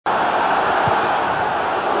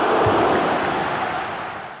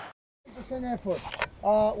100% effort.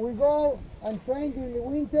 We go and train during the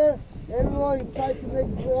winter. Everybody tries to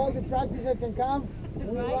make all the practice that can come.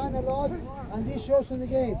 We run a lot, and this shows in the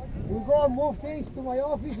game. We go and move things to my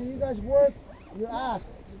office, and you guys work your ass.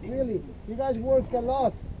 Really, you guys work a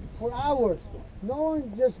lot for hours. No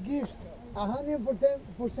one just gives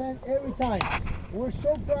 100% every time. We're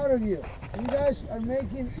so proud of you. You guys are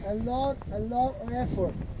making a lot of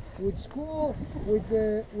effort with school, with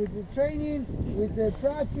the training, with the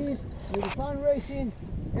practice, with the fundraising,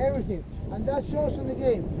 everything. And that shows in the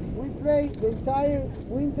game. We play the entire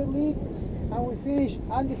winter league and we finish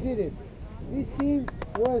undefeated. This team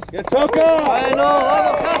was... ¡Que Toca! ¡Bueno,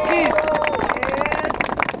 vamos, Huskies!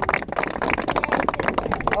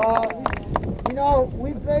 You know,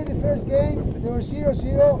 we played the first game, they were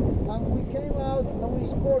 0-0, and we came out and we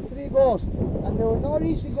scored 3 goals. And they were not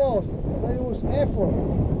easy goals, but it was effort.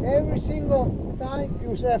 Every single time it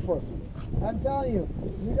was effort. I'm telling you,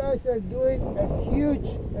 you guys are doing a huge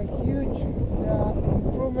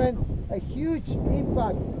improvement, a huge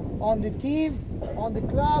impact on the team, on the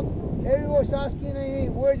club. Everyone's asking me,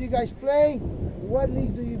 where do you guys play? What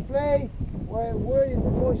league do you play? Where is the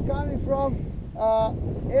boys coming from?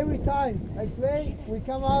 Every time I play, we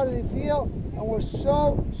come out of the field and we're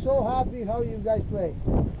so happy how you guys play.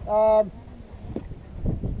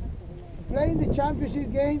 Playing the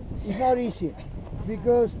championship game is not easy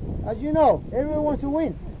because, as you know, everyone wants to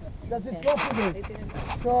win. That's a trophy game.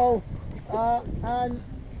 So, and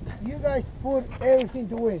you guys put everything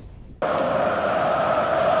to win.